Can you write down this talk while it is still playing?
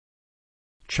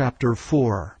Chapter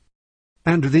 4.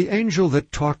 And the angel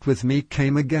that talked with me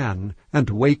came again, and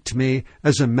waked me,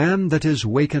 as a man that is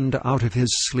wakened out of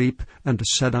his sleep, and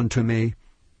said unto me,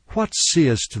 What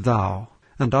seest thou?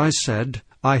 And I said,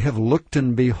 I have looked,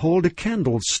 and behold a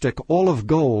candlestick all of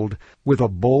gold, with a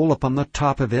bowl upon the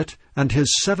top of it, and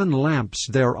his 7 lamps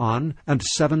thereon, and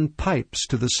 7 pipes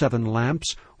to the 7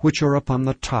 lamps, which are upon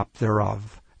the top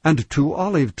thereof, and 2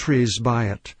 olive trees by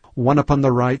it, one upon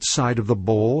the right side of the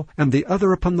bowl, and the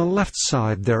other upon the left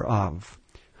side thereof.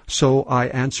 So I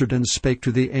answered and spake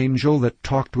to the angel that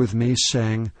talked with me,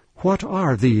 saying, What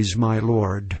are these, my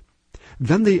Lord?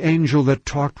 Then the angel that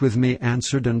talked with me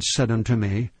answered and said unto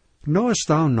me, Knowest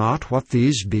thou not what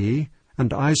these be?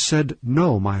 And I said,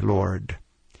 No, my Lord.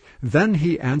 Then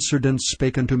he answered and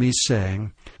spake unto me,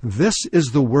 saying, This is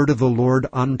the word of the Lord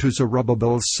unto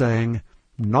Zerubbabel, saying,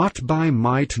 Not by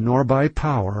might nor by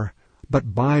power,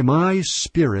 but by my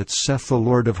Spirit, saith the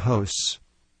Lord of hosts.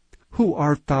 Who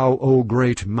art thou, O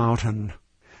great mountain?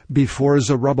 Before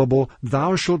Zerubbabel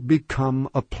thou shalt become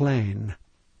a plain.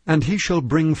 And he shall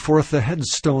bring forth the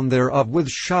headstone thereof with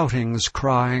shoutings,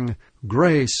 crying,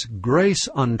 Grace, grace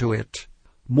unto it.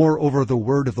 Moreover the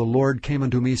word of the Lord came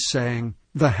unto me, saying,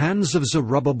 The hands of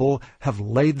Zerubbabel have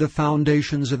laid the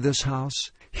foundations of this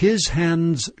house. His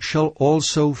hands shall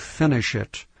also finish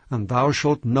it. And thou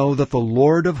shalt know that the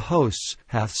Lord of hosts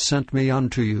hath sent me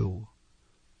unto you.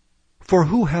 For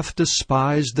who hath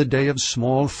despised the day of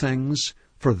small things?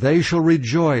 For they shall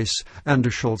rejoice,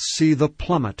 and shall see the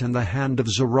plummet in the hand of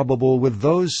Zerubbabel with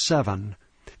those 7.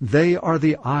 They are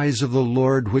the eyes of the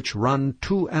Lord, which run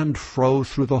to and fro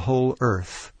through the whole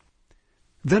earth.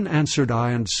 Then answered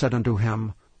I and said unto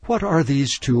him, What are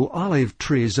these 2 olive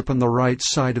trees upon the right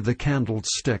side of the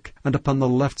candlestick, and upon the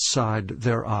left side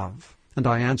thereof? And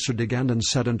I answered again and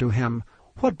said unto him,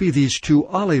 What be these 2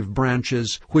 olive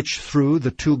branches, which through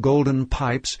the 2 golden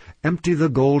pipes empty the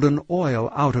golden oil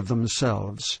out of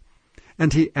themselves?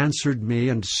 And he answered me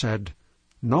and said,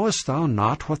 Knowest thou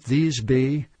not what these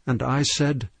be? And I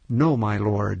said, No, my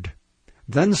Lord.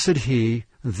 Then said he,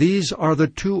 These are the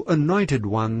 2 anointed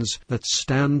ones that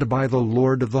stand by the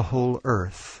Lord of the whole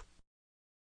earth.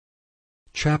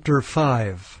 Chapter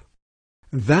 5.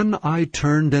 Then I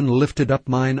turned and lifted up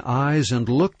mine eyes, and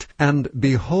looked, and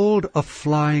behold a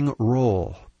flying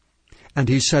roll. And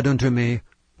he said unto me,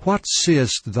 What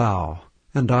seest thou?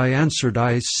 And I answered,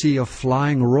 I see a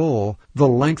flying roll. The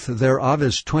length thereof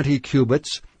is 20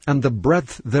 cubits, and the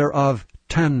breadth thereof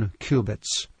 10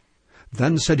 cubits.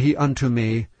 Then said he unto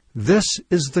me, This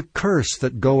is the curse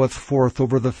that goeth forth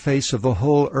over the face of the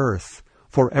whole earth.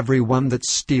 For every one that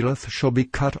stealeth shall be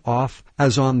cut off,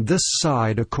 as on this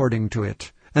side according to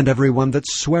it. And every one that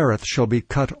sweareth shall be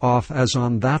cut off, as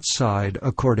on that side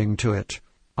according to it.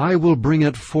 I will bring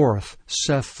it forth,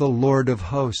 saith the Lord of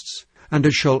hosts, and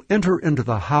it shall enter into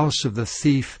the house of the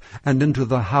thief, and into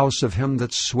the house of him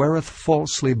that sweareth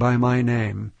falsely by my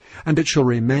name. And it shall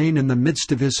remain in the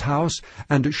midst of his house,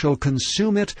 and it shall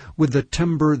consume it with the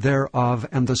timber thereof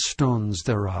and the stones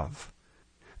thereof.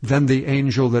 Then the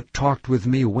angel that talked with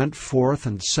me went forth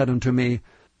and said unto me,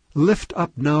 Lift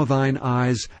up now thine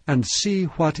eyes, and see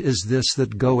what is this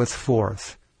that goeth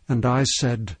forth. And I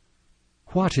said,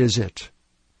 What is it?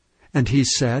 And he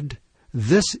said,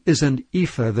 This is an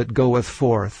ephah that goeth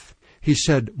forth. He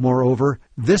said, Moreover,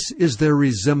 this is their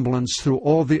resemblance through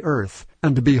all the earth.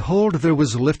 And behold, there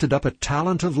was lifted up a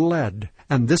talent of lead,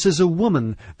 and this is a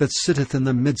woman that sitteth in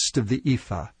the midst of the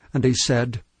ephah. And he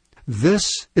said,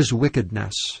 This is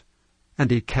wickedness. And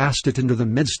he cast it into the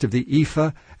midst of the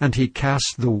ephah, and he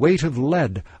cast the weight of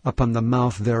lead upon the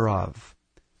mouth thereof.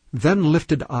 Then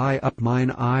lifted I up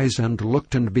mine eyes, and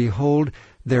looked, and behold,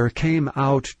 there came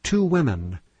out 2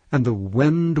 women, and the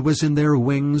wind was in their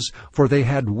wings, for they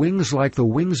had wings like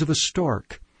the wings of a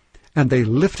stork. And they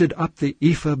lifted up the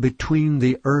ephah between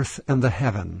the earth and the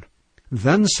heaven.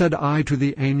 Then said I to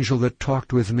the angel that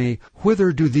talked with me,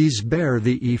 Whither do these bear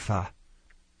the ephah?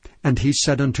 And he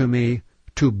said unto me,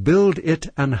 To build it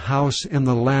an house in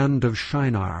the land of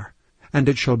Shinar, and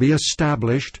it shall be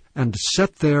established, and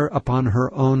set there upon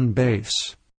her own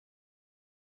base.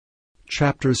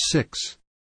 Chapter 6.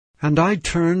 And I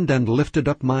turned and lifted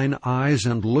up mine eyes,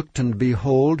 and looked, and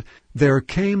behold, there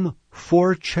came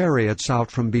 4 chariots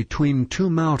out from between 2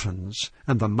 mountains,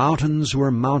 and the mountains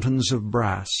were mountains of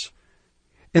brass.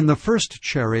 In the first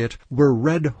chariot were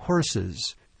red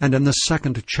horses, and in the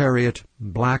second chariot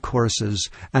black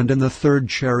horses, and in the third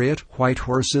chariot white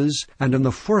horses, and in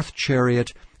the fourth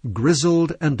chariot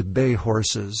grizzled and bay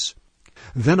horses.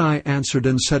 Then I answered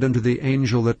and said unto the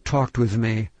angel that talked with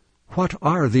me, What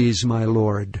are these, my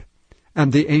Lord?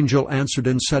 And the angel answered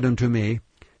and said unto me,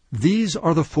 These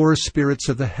are the 4 spirits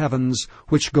of the heavens,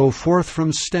 which go forth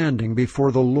from standing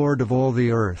before the Lord of all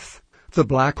the earth. The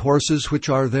black horses which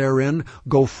are therein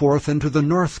go forth into the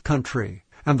north country,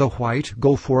 and the white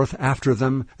go forth after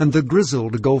them, and the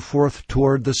grizzled go forth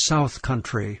toward the south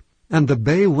country. And the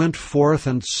bay went forth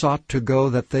and sought to go,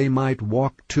 that they might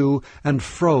walk to and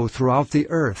fro throughout the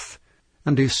earth.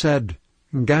 And he said,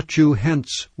 Get you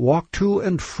hence, walk to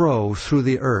and fro through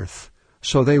the earth.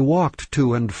 So they walked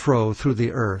to and fro through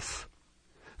the earth.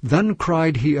 Then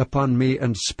cried he upon me,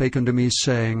 and spake unto me,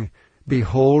 saying,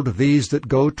 Behold, these that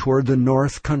go toward the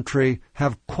north country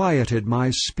have quieted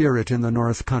my spirit in the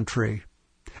north country.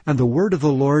 And the word of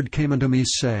the Lord came unto me,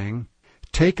 saying,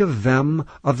 Take of them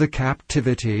of the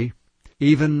captivity,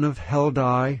 even of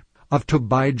Heldai, of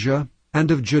Tobijah, and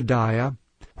of Jediah,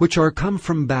 which are come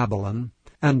from Babylon,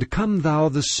 and come thou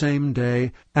the same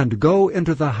day, and go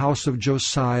into the house of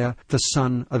Josiah the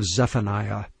son of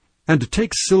Zephaniah, and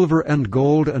take silver and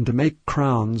gold, and make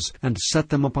crowns, and set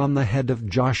them upon the head of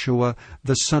Joshua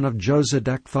the son of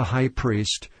Josedech the high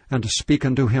priest, and speak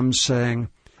unto him, saying,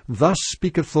 Thus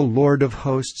speaketh the Lord of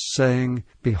hosts, saying,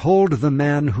 Behold the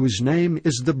man whose name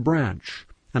is the branch,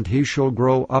 and he shall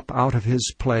grow up out of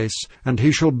his place, and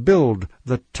he shall build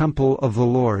the temple of the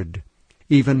Lord.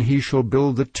 Even he shall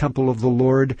build the temple of the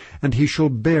Lord, and he shall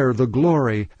bear the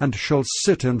glory, and shall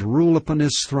sit and rule upon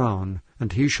his throne,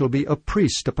 and he shall be a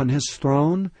priest upon his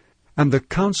throne, and the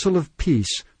counsel of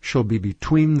peace shall be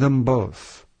between them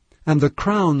both. And the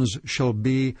crowns shall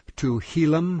be to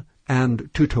Helam, and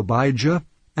to Tobijah,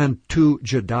 and to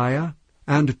Jediah,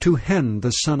 and to Hen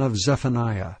the son of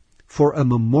Zephaniah, for a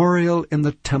memorial in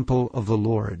the temple of the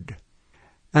Lord.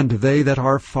 And they that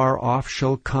are far off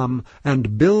shall come,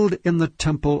 and build in the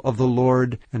temple of the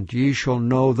Lord, and ye shall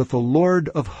know that the Lord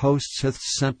of hosts hath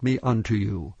sent me unto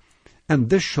you. And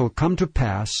this shall come to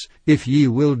pass, if ye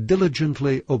will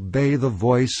diligently obey the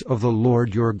voice of the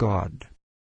Lord your God.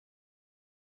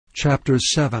 Chapter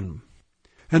 7.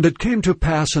 And it came to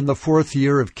pass in the 4th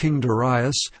year of King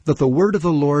Darius, that the word of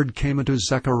the Lord came unto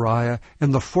Zechariah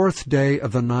in the 4th day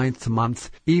of the 9th month,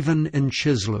 even in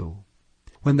Chislu,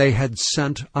 when they had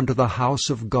sent unto the house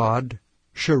of God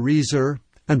Sherezer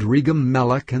and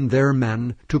Regem-melech and their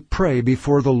men to pray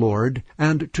before the Lord,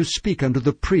 and to speak unto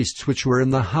the priests which were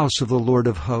in the house of the Lord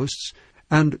of hosts,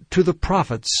 and to the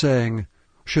prophets, saying,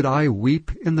 Should I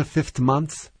weep in the 5th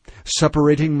month,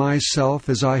 separating myself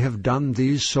as I have done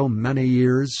these so many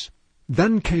years?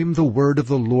 Then came the word of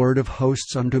the Lord of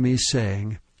hosts unto me,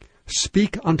 saying,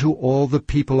 Speak unto all the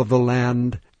people of the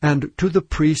land, and to the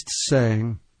priests,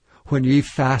 saying, When ye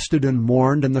fasted and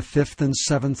mourned in the 5th and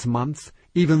 7th month,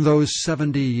 even those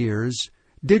 70 years,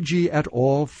 did ye at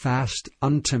all fast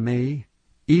unto me,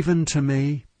 even to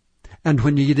me? And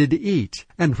when ye did eat,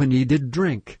 and when ye did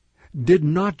drink, did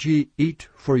not ye eat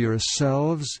for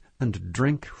yourselves, and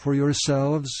drink for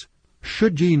yourselves?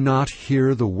 Should ye not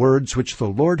hear the words which the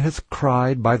Lord hath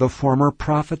cried by the former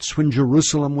prophets, when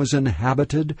Jerusalem was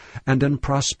inhabited and in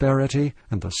prosperity,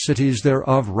 and the cities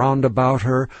thereof round about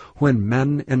her, when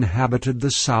men inhabited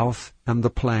the south and the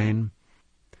plain?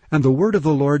 And the word of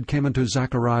the Lord came unto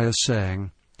Zechariah,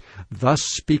 saying, Thus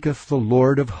speaketh the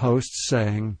Lord of hosts,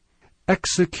 saying,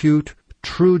 Execute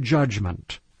true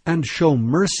judgment, and show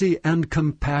mercy and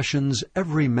compassions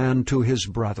every man to his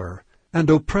brother, and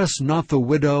oppress not the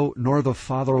widow, nor the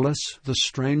fatherless, the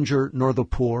stranger, nor the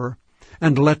poor,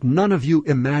 and let none of you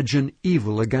imagine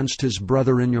evil against his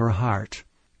brother in your heart.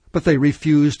 But they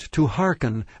refused to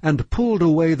hearken, and pulled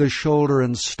away the shoulder,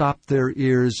 and stopped their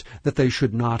ears, that they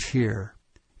should not hear.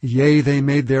 Yea, they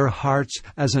made their hearts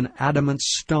as an adamant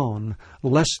stone,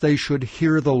 lest they should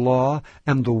hear the law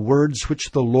and the words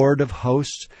which the Lord of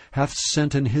hosts hath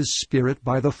sent in his Spirit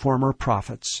by the former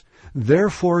prophets.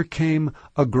 Therefore came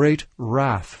a great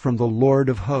wrath from the Lord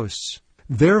of hosts.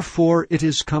 Therefore it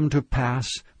is come to pass,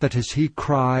 that as he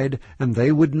cried, and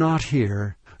they would not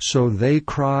hear, so they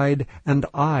cried, and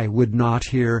I would not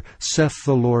hear, saith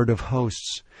the Lord of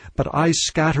hosts. But I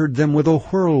scattered them with a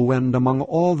whirlwind among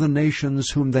all the nations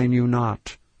whom they knew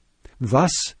not.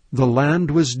 Thus the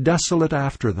land was desolate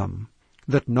after them,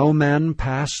 that no man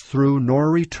passed through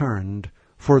nor returned,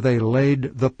 for they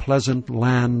laid the pleasant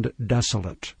land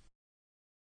desolate.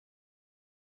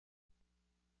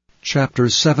 Chapter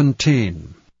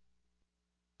 17.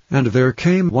 And there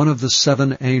came one of the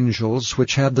 7 angels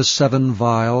which had the 7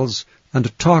 vials,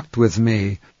 and talked with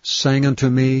me, saying unto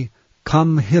me,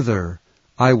 Come hither,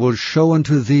 I will show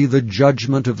unto thee the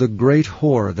judgment of the great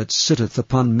whore that sitteth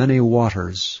upon many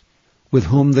waters, with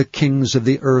whom the kings of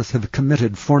the earth have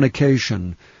committed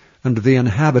fornication, and the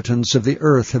inhabitants of the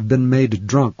earth have been made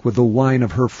drunk with the wine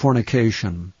of her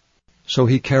fornication. So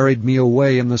he carried me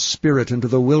away in the Spirit into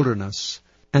the wilderness,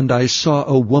 and I saw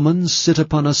a woman sit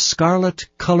upon a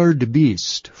scarlet-colored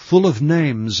beast, full of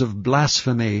names of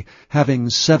blasphemy, having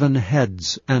 7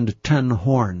 heads and 10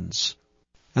 horns.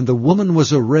 And the woman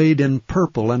was arrayed in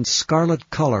purple and scarlet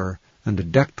color,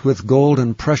 and decked with gold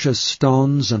and precious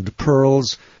stones and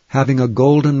pearls, having a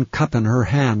golden cup in her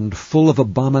hand, full of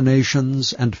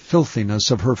abominations and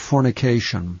filthiness of her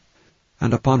fornication.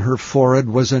 And upon her forehead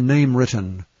was a name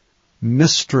written,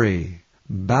 Mystery,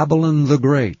 Babylon the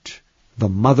Great, the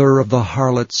mother of the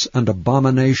harlots and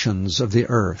abominations of the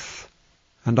earth.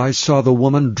 And I saw the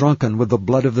woman drunken with the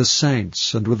blood of the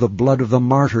saints, and with the blood of the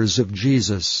martyrs of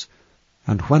Jesus.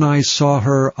 And when I saw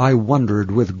her, I wondered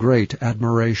with great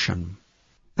admiration.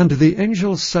 And the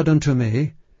angel said unto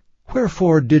me,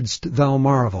 Wherefore didst thou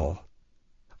marvel?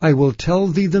 I will tell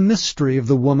thee the mystery of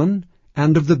the woman,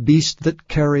 and of the beast that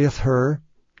carrieth her,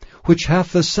 which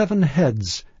hath the 7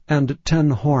 heads and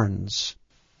 10 horns.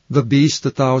 The beast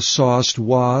that thou sawest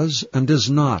was, and is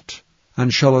not,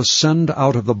 and shall ascend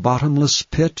out of the bottomless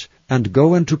pit, and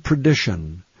go into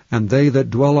perdition. And they that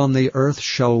dwell on the earth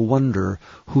shall wonder,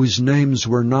 whose names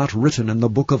were not written in the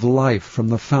book of life from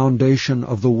the foundation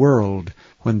of the world,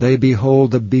 when they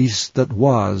behold the beast that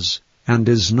was, and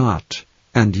is not,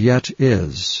 and yet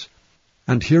is.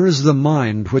 And here is the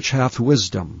mind which hath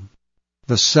wisdom.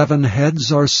 The 7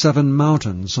 heads are 7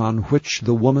 mountains on which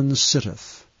the woman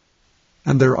sitteth.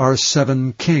 And there are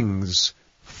 7 kings,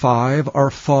 5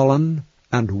 are fallen,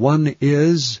 and 1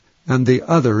 is, and the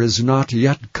other is not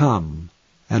yet come.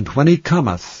 And when he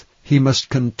cometh, he must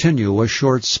continue a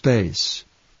short space.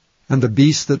 And the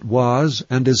beast that was,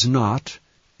 and is not,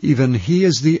 even he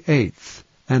is the 8th,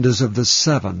 and is of the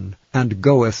 7, and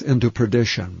goeth into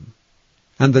perdition.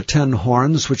 And the 10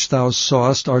 horns which thou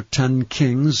sawest are 10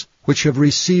 kings, which have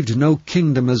received no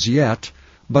kingdom as yet,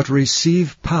 but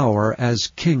receive power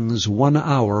as kings 1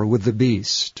 hour with the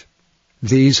beast.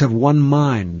 These have one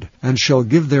mind, and shall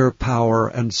give their power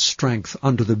and strength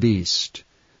unto the beast.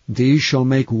 These shall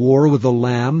make war with the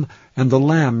Lamb, and the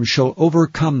Lamb shall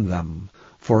overcome them.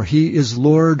 For he is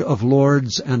Lord of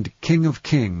lords and King of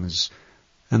kings,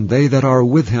 and they that are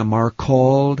with him are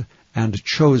called, and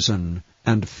chosen,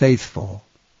 and faithful.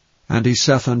 And he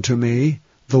saith unto me,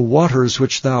 The waters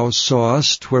which thou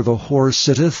sawest, where the whore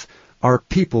sitteth, are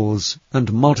peoples,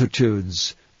 and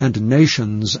multitudes, and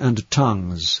nations, and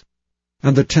tongues.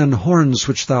 And the 10 horns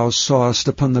which thou sawest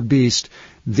upon the beast,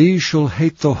 these shall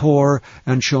hate the whore,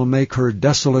 and shall make her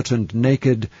desolate and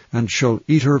naked, and shall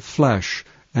eat her flesh,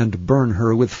 and burn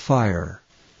her with fire.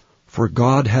 For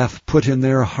God hath put in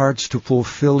their hearts to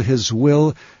fulfill his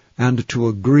will, and to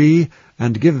agree,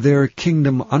 and give their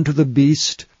kingdom unto the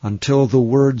beast, until the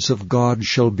words of God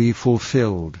shall be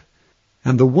fulfilled.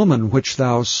 And the woman which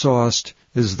thou sawest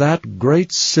is that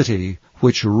great city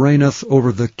which reigneth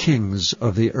over the kings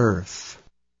of the earth.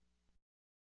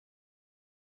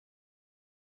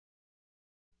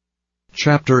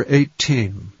 Chapter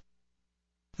 18.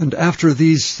 And after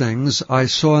these things I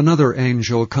saw another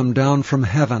angel come down from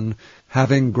heaven,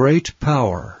 having great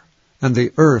power, and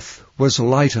the earth was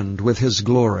lightened with his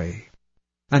glory.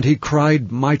 And he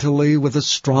cried mightily with a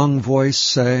strong voice,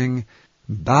 saying,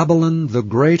 Babylon the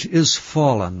great is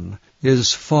fallen,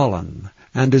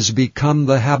 and is become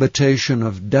the habitation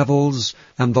of devils,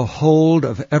 and the hold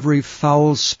of every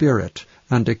foul spirit,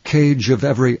 and a cage of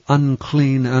every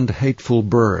unclean and hateful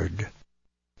bird.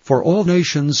 For all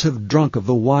nations have drunk of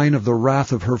the wine of the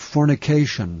wrath of her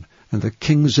fornication, and the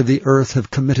kings of the earth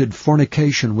have committed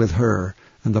fornication with her,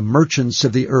 and the merchants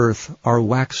of the earth are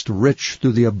waxed rich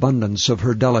through the abundance of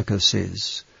her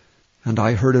delicacies. And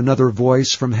I heard another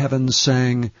voice from heaven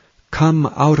saying, Come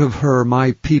out of her,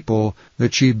 my people,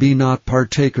 that ye be not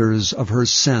partakers of her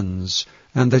sins,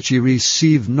 and that ye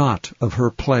receive not of her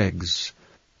plagues.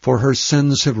 For her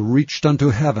sins have reached unto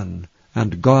heaven,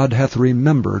 and God hath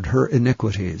remembered her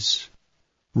iniquities.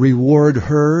 Reward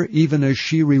her even as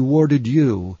she rewarded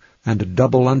you, and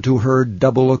double unto her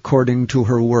double according to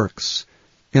her works.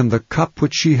 In the cup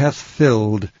which she hath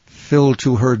filled, fill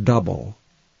to her double.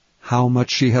 How much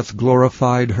she hath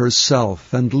glorified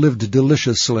herself, and lived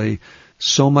deliciously,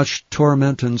 so much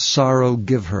torment and sorrow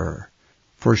give her.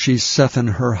 For she saith in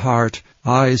her heart,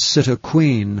 I sit a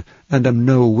queen, and am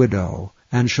no widow,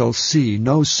 and shall see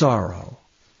no sorrow.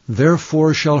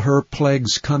 Therefore shall her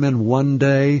plagues come in one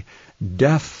day,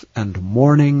 death, and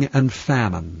mourning, and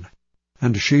famine.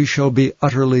 And she shall be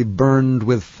utterly burned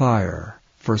with fire,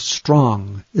 for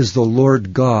strong is the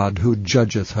Lord God who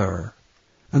judgeth her.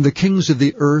 And the kings of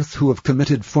the earth who have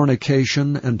committed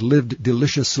fornication, and lived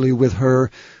deliciously with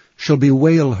her, shall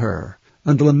bewail her,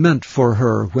 and lament for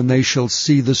her when they shall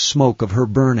see the smoke of her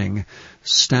burning,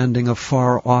 standing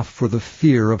afar off for the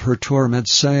fear of her torment,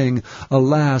 saying,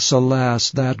 Alas,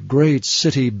 alas, that great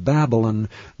city Babylon,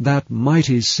 that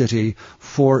mighty city,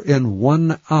 for in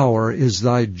 1 hour is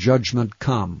thy judgment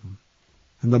come.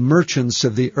 And the merchants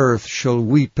of the earth shall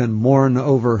weep and mourn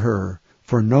over her,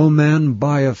 for no man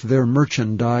buyeth their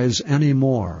merchandise any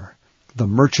more. The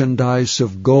merchandise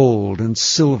of gold and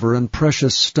silver and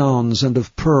precious stones and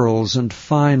of pearls and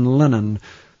fine linen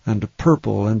and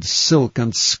purple and silk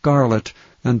and scarlet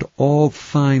and all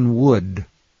fine wood,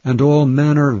 and all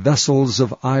manner vessels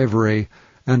of ivory,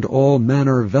 and all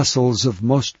manner vessels of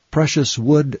most precious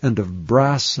wood and of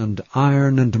brass and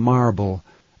iron and marble,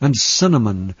 and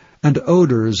cinnamon, and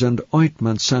odors and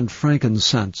ointments and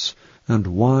frankincense, and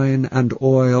wine and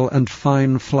oil and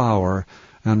fine flour,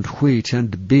 and wheat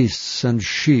and beasts and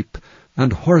sheep,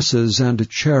 and horses and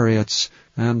chariots,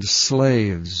 and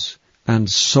slaves, and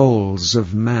souls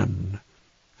of men.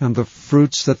 And the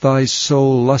fruits that thy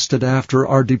soul lusted after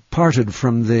are departed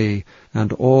from thee,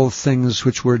 and all things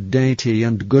which were dainty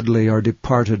and goodly are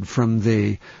departed from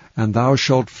thee, and thou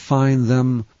shalt find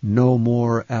them no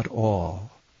more at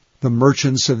all. The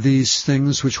merchants of these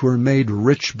things which were made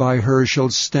rich by her shall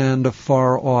stand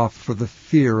afar off for the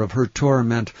fear of her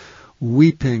torment,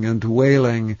 weeping and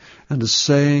wailing, and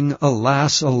saying,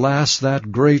 Alas, alas,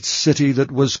 that great city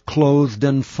that was clothed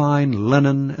in fine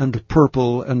linen, and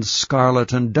purple, and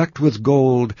scarlet, and decked with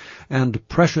gold, and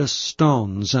precious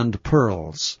stones, and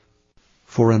pearls.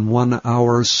 For in 1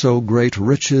 hour so great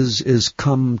riches is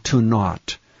come to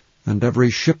naught. And every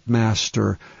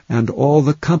shipmaster, and all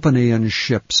the company in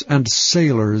ships, and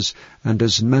sailors, and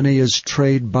as many as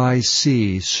trade by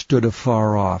sea, stood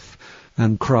afar off,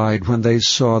 and cried when they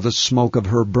saw the smoke of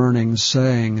her burning,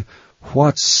 saying,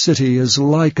 What city is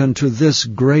like unto this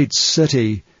great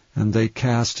city? And they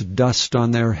cast dust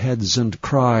on their heads and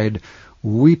cried,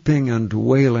 weeping and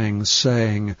wailing,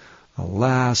 saying,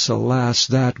 Alas, alas,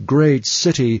 that great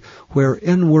city,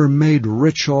 wherein were made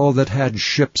rich all that had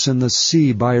ships in the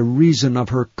sea by reason of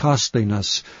her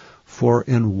costliness, for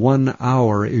in 1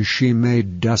 hour is she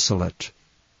made desolate.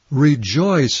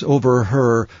 Rejoice over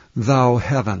her, thou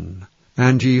heaven,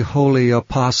 and ye holy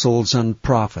apostles and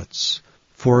prophets,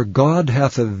 for God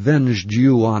hath avenged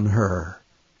you on her.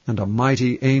 And a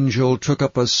mighty angel took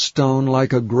up a stone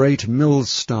like a great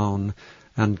millstone,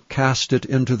 and cast it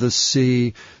into the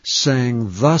sea, saying,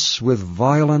 Thus with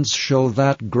violence shall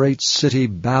that great city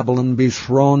Babylon be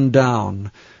thrown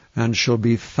down, and shall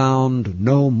be found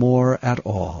no more at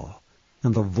all.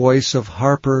 And the voice of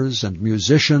harpers and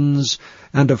musicians,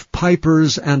 and of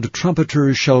pipers and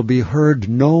trumpeters shall be heard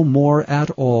no more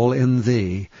at all in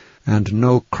thee, and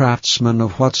no craftsman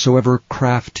of whatsoever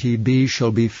craft he be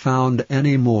shall be found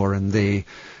any more in thee,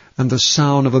 and the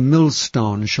sound of a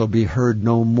millstone shall be heard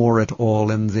no more at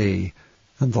all in thee,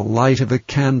 and the light of a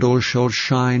candle shall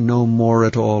shine no more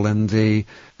at all in thee,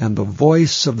 and the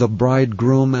voice of the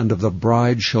bridegroom and of the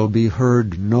bride shall be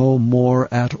heard no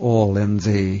more at all in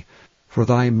thee. For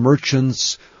thy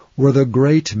merchants were the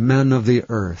great men of the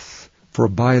earth, for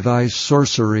by thy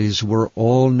sorceries were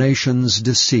all nations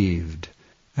deceived.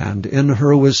 And in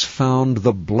her was found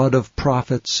the blood of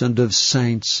prophets and of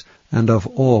saints, and of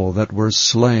all that were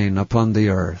slain upon the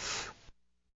earth.